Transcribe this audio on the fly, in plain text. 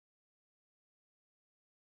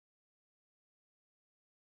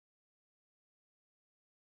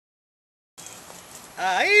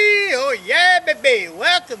Oh yeah, baby.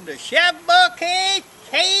 Welcome to Chef Buckhead's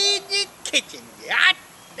Cajun Kitchen. God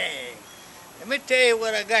dang. Let me tell you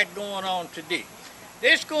what I got going on today.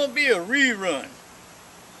 This is going to be a rerun.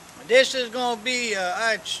 This is going to be,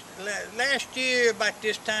 last year about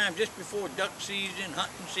this time, just before duck season,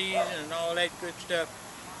 hunting season, and all that good stuff,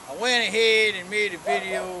 I went ahead and made a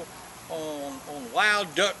video on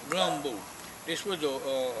wild duck gumbo. This was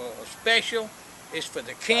a special. It's for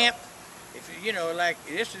the camp. If you know, like,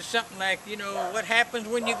 this is something like, you know, what happens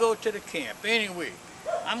when you go to the camp. Anyway,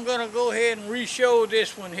 I'm going to go ahead and re-show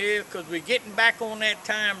this one here because we're getting back on that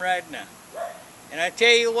time right now. And I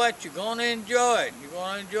tell you what, you're going to enjoy it. You're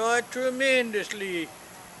going to enjoy it tremendously.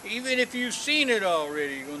 Even if you've seen it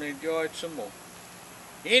already, you're going to enjoy it some more.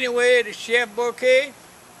 Anyway, it's Chef Bouquet,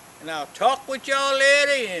 and I'll talk with y'all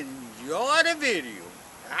later. Enjoy the video.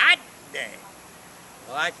 Hot dang.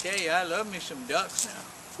 Well, I tell you, I love me some ducks now.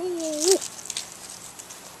 Ooh.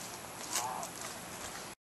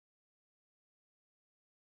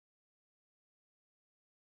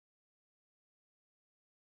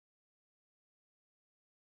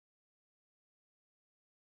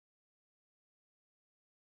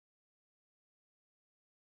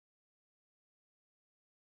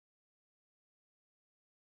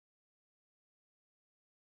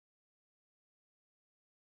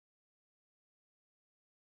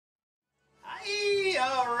 Hey,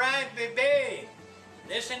 all right, baby.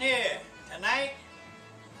 Listen here. Tonight,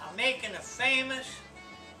 I'm making a famous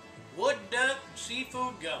wood duck and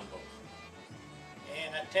seafood gumbo.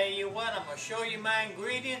 And I tell you what, I'm going to show you my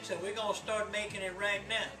ingredients, and we're going to start making it right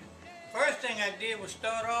now. First thing I did was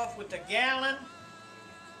start off with a gallon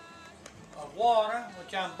of water,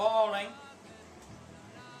 which I'm boiling.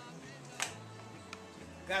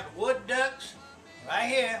 Got wood ducks right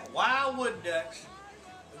here, wild wood ducks.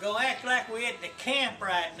 We're going to act like we're at the camp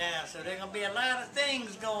right now, so there's going to be a lot of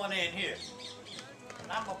things going in here.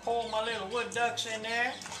 And I'm going to pour my little wood ducks in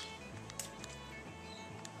there.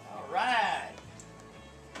 All right.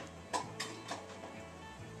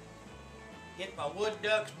 Get my wood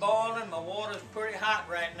ducks boiling. My water's pretty hot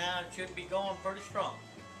right now. It should be going pretty strong.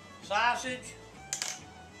 Sausage.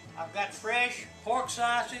 I've got fresh pork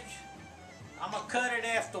sausage. I'm going to cut it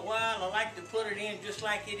after a while. I like to put it in just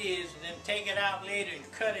like it is and then take it out later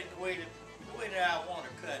and cut it the way that I want to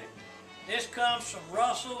cut it. This comes from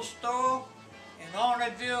Russell's store in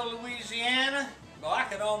Orneville, Louisiana. Well, I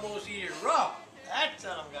could almost eat it raw. That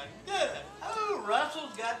son got good. Oh,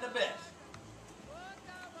 Russell's got the best.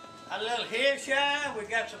 A little Hillshire. We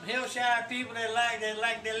got some Hillshire people that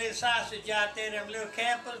like their little sausage out there, them little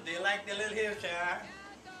campers. They like their little Hillshire.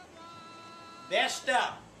 Best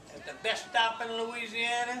stop. It's the best stop in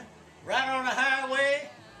Louisiana. Right on the highway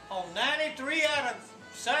on 93 out of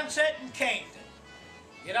Sunset and Canton.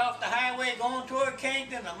 Get off the highway going toward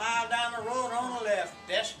Canton, a mile down the road on the left.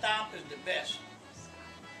 Best stop is the best.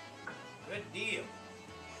 Good deal.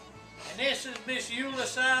 And this is Miss Eula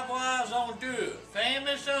Savoy's on Do It.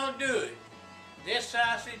 Famous on Do It. This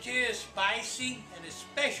sausage here is spicy and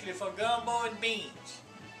especially for gumbo and beans.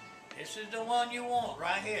 This is the one you want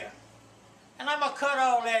right here. And I'm going to cut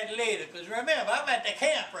all that later because remember, I'm at the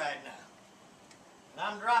camp right now. And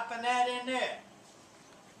I'm dropping that in there.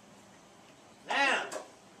 Now,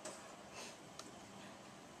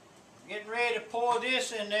 getting ready to pour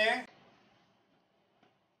this in there.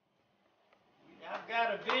 I've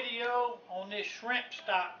got a video on this shrimp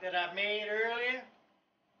stock that I made earlier.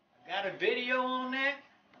 I've got a video on that.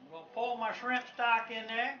 I'm going to pour my shrimp stock in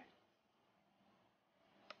there.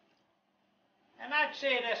 And I'd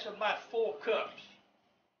say that's about 4 cups.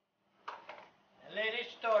 And let it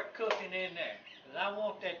start cooking in there. Because I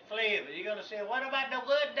want that flavor. You're going to say, what about the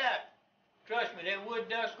wood duck? Trust me, that wood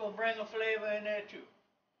duck's going to bring a flavor in there too.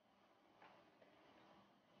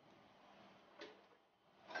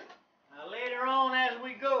 Now later on as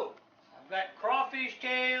we go, I've got crawfish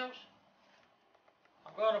tails.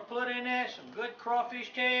 I'm going to put in there some good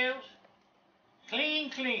crawfish tails. Clean.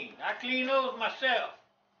 I clean those myself.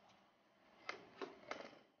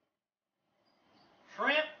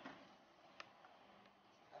 Shrimp.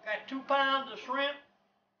 I got 2 pounds of shrimp.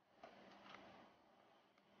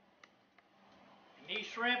 And these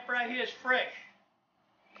shrimp right here is fresh.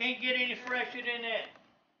 Can't get any fresher than that.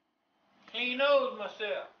 Clean those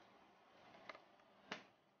myself.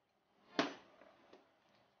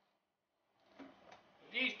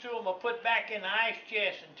 These 2 I'm going to put back in the ice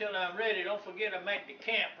chest until I'm ready. Don't forget I'm at the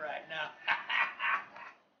camp right now.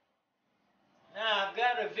 Now I've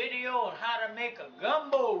got a video on how to make a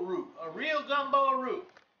gumbo root, a real gumbo root.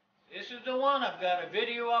 This is the one. I've got a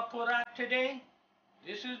video I put out today.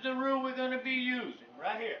 This is the root we're going to be using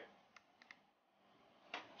right here.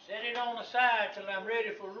 Set it on the side till I'm ready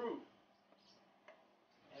for roux.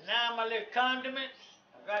 And now my little condiments.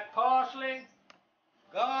 I got parsley,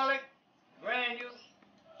 garlic, granules,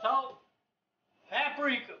 salt,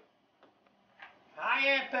 paprika,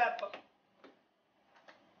 cayenne pepper,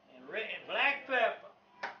 and red and black pepper.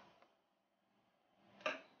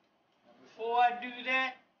 Now before I do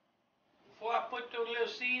that, before I put those little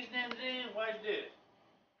seasonings in, watch this.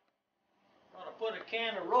 I'm gonna put a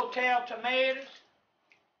can of Rotel tomatoes.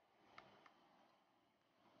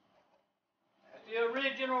 That's the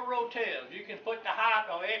original Rotels. You can put the hot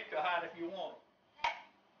or extra hot if you want.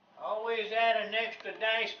 Always add an extra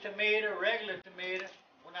diced tomato, regular tomato,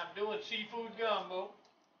 when I'm doing seafood gumbo.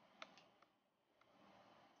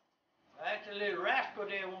 That's a little rascal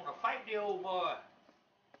there want to fight the old boy.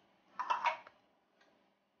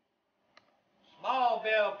 Small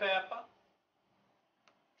bell pepper.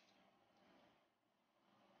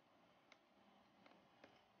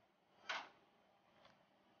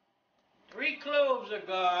 Three cloves of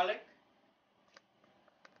garlic.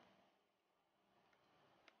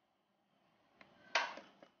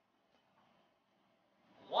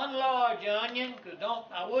 One large onion, because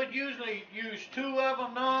I would usually use two of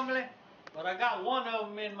them normally, but I got one of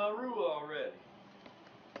them in my roux already.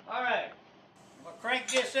 Alright, I'm going to crank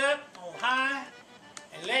this up on high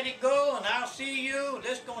and let it go, and I'll see you.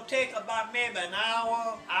 This is going to take about maybe an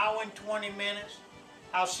hour, hour and 20 minutes.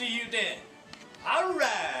 I'll see you then.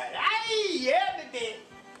 Alright, hey, yeah, baby.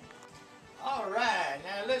 Alright,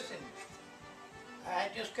 now listen. I'm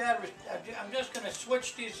just going to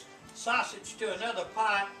switch this sausage to another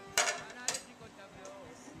pot.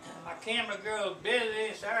 My camera girl's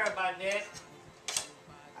busy, sorry about that.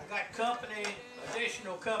 I got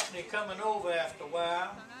additional company coming over after a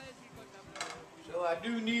while. So I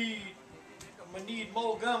need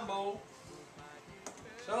more gumbo.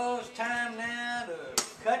 So it's time now to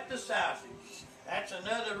cut the sausage. That's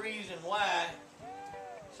another reason why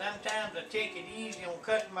sometimes I take it easy on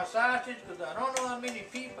cutting my sausage, because I don't know how many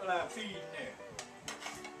people I'm feeding there.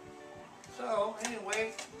 So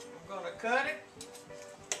anyway, I'm going to cut it.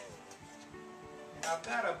 And I've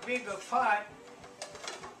got a bigger pot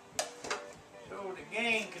so the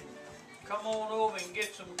gang can come on over and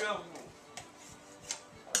get some gumbo.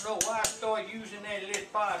 I don't know why I started using that little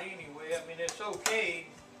pot anyway. I mean, it's okay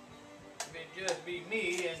if it just be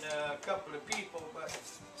me and a couple of people, but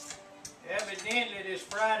evidently this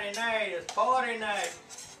Friday night is party night.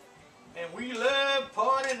 And we love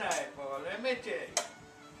party night, boy, let me tell you.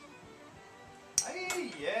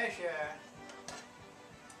 Hey, yes, yeah.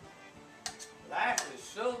 Life is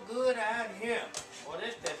so good out here. Well,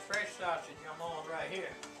 this that fresh sausage I'm on right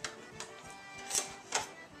here.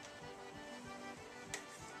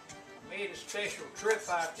 I made a special trip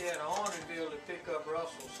out there to Orneville to pick up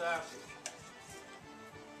Russell sausage.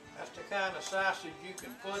 That's the kind of sausage you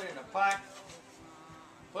can put in a pot,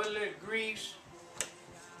 put a little grease,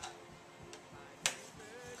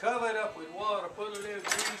 cover it up with water, put a little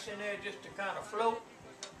grease in there just to kind of float,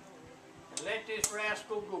 and let this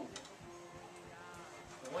rascal go.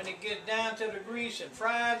 And when it gets down to the grease and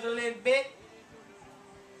fries a little bit,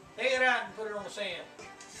 take it out and put it on the sand.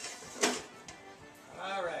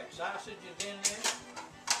 Alright, sausage is in there.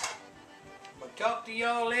 I'm going to talk to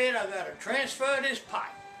y'all later. I got to transfer this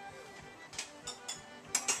pot.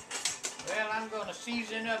 Well, I'm going to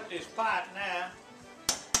season up this pot now.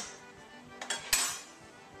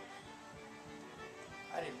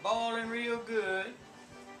 Got it boiling real good.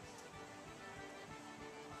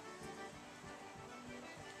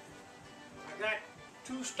 I got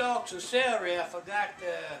 2 stalks of celery. I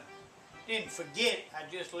didn't forget. I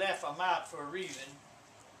just left them out for a reason.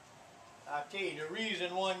 I'll tell you the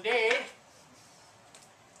reason one day.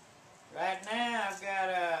 Right now I've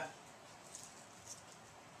got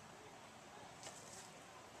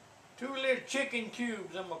 2 little chicken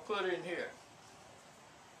cubes I'm going to put in here.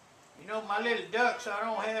 You know, my little ducks, I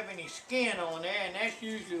don't have any skin on there, and that's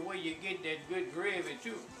usually where you get that good gravy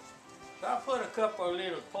too. So I put a couple of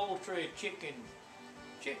little poultry chicken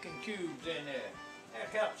cubes in there. That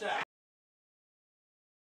helps out.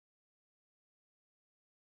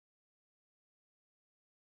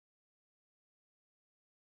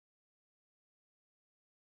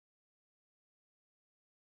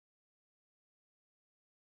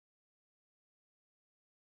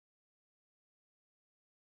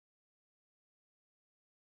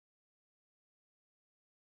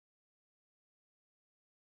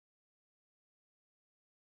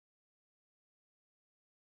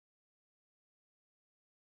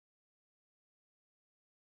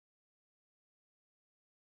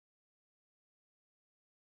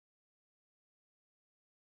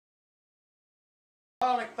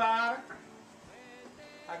 garlic powder.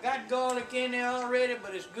 I got garlic in there already,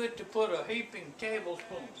 but it's good to put a heaping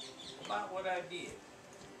tablespoon. About what I did.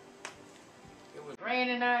 It was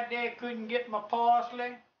raining out there, couldn't get my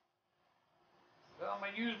parsley. So I'm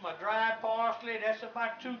going to use my dry parsley. That's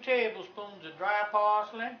about 2 tablespoons of dry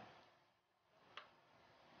parsley.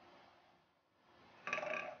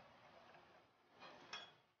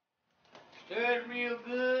 Stir it real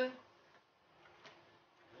good.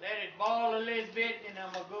 Let it boil a little bit, and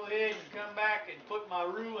I'm going to go ahead and come back and put my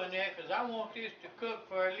roux in there because I want this to cook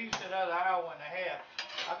for at least another hour and a half.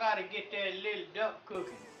 I got to get that little duck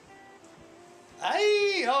cooking.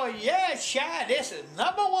 Hey, oh yeah, Shy, this is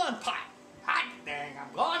 #1 pot. Hot dang,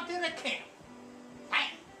 I'm going to the camp.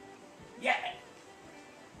 Hey, yeah.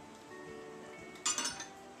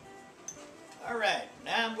 All right,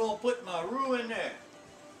 now I'm going to put my roux in there.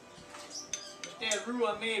 That roux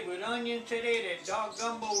I made with onions today, that dark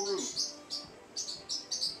gumbo roux.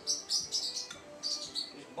 It's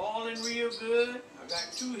boiling real good. I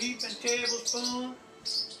got 2 heaping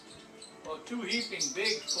tablespoons, or 2 heaping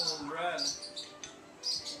big spoons rather.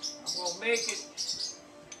 I'm gonna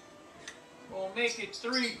make it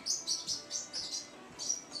 3. And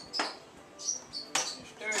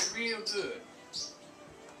stir it real good.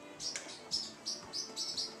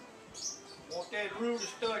 Want that roux to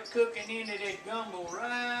start cooking into that gumbo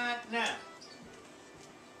right now.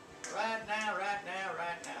 Right now, right now,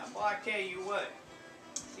 right now. Boy, I tell you what.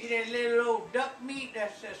 See that little old duck meat?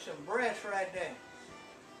 That's just some breast right there.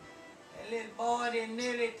 That little boy didn't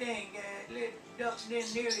nearly think, that little duck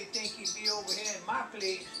didn't nearly think he'd be over here in my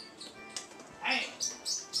place. Dang.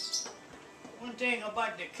 One thing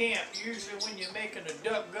about the camp, usually when you're making a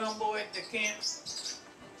duck gumbo at the camp,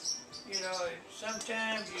 you know,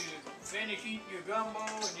 sometimes you finish eating your gumbo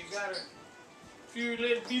and you got a few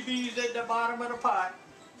little BBs at the bottom of the pot.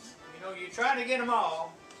 You know, you try to get them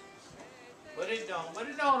all, but it don't. But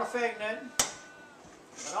it don't affect nothing.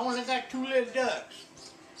 But I only got 2 little ducks.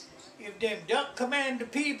 If them duck commander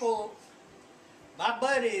people, my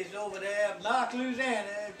buddies over there in North Louisiana,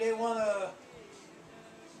 if they want to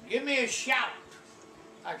give me a shout,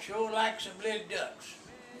 I'd sure like some little ducks.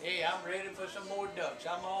 Hey, I'm ready for some more ducks.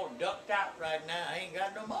 I'm all ducked out right now. I ain't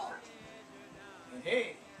got no more. And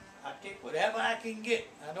hey, I take whatever I can get.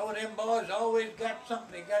 I know them boys always got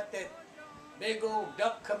something. They got that big old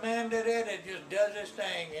duck commander there that just does his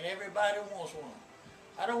thing, and everybody wants one.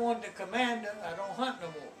 I don't want the commander. I don't hunt no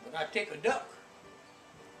more, but I take a duck.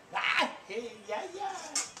 Ah, hey, yeah, yeah.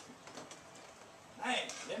 Hey,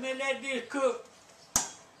 let me let this cook.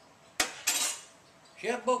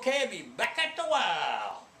 Chef Bouquet be back at the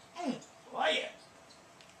wild. Oh yeah.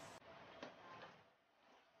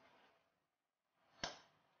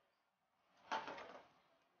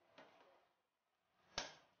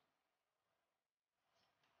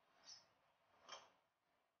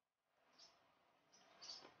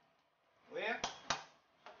 Well,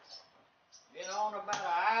 been on about an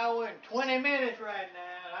hour and 20 minutes right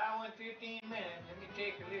now, an hour and 15 minutes. Let me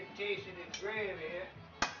take a little taste of this gravy here.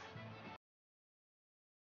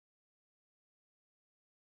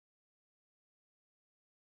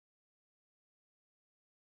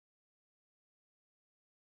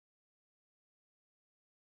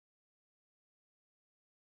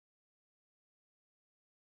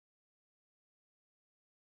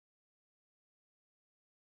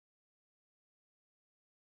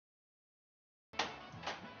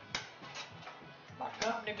 My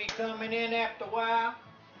company be coming in after a while.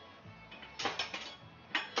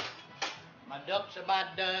 My duck's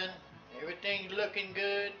about done. Everything's looking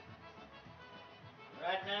good.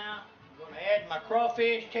 Right now, I'm going to add my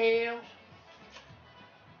crawfish tails.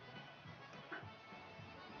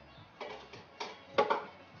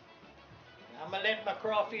 I'm going to let my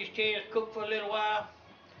crawfish tails cook for a little while.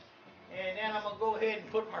 And then I'm going to go ahead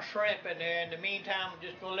and put my shrimp in there. In the meantime, I'm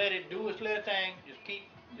just going to let it do its little thing. Just keep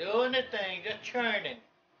doing the thing, just churning.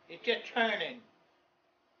 It's just churning.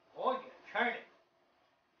 Oh yeah, churning.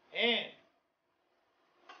 And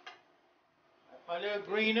my little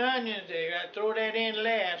green onions there, I throw that in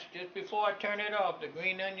last, just before I turn it off. The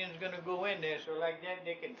green onion's going to go in there, so like that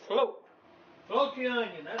they can float. Float your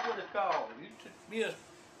onion, that's what it's called. It used to be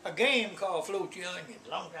a game called Float Your Onions, a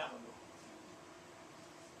long time ago.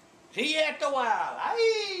 See you at the wild.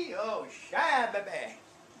 Hey, oh, shy baby.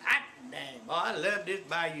 Hot dang, boy, I love this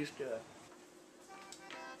bayou stuff.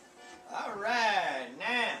 All right,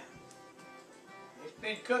 now, it's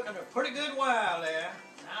been cooking a pretty good while there.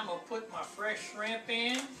 Now I'm going to put my fresh shrimp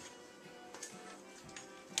in.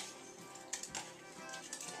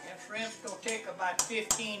 That shrimp's going to take about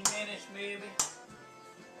 15 minutes maybe.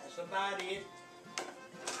 That's about it.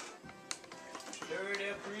 Stir it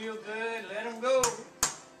up real good. Let them go.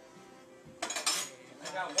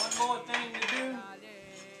 I got one more thing to do.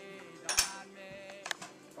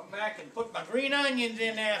 Come back and put my green onions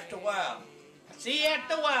in after a while. See you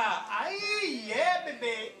after a while. Aye, yeah,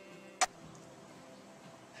 baby.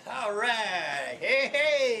 All right. Hey,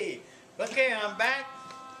 hey. Okay, I'm back.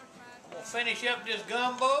 I'm going to finish up this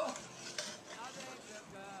gumbo.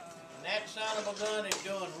 And that son of a gun is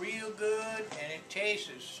doing real good, and it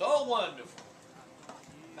tastes so wonderful.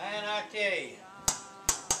 Man, I tell you.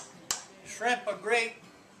 Shrimp are great.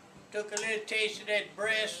 Took a little taste of that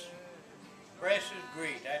breast. Breast is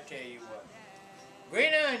great, I tell you what.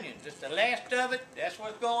 Green onions, that's the last of it. That's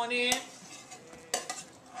what's going in.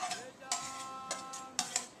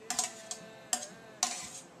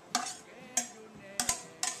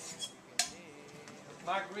 Put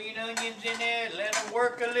my green onions in there, let them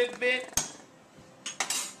work a little bit.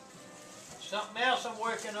 Something else I'm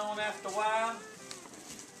working on after a while.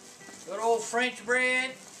 Good old French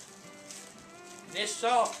bread. And it's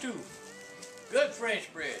soft too. Good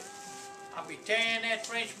French bread. I'll be tearing that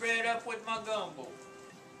French bread up with my gumbo.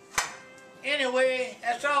 Anyway,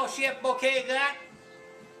 that's all Chef Bouquet got.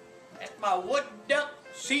 That's my wood duck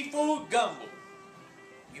seafood gumbo.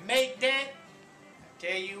 You make that, I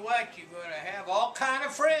tell you what, you're going to have all kind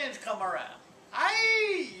of friends come around.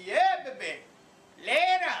 Aye, yeah, baby.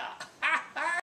 Later.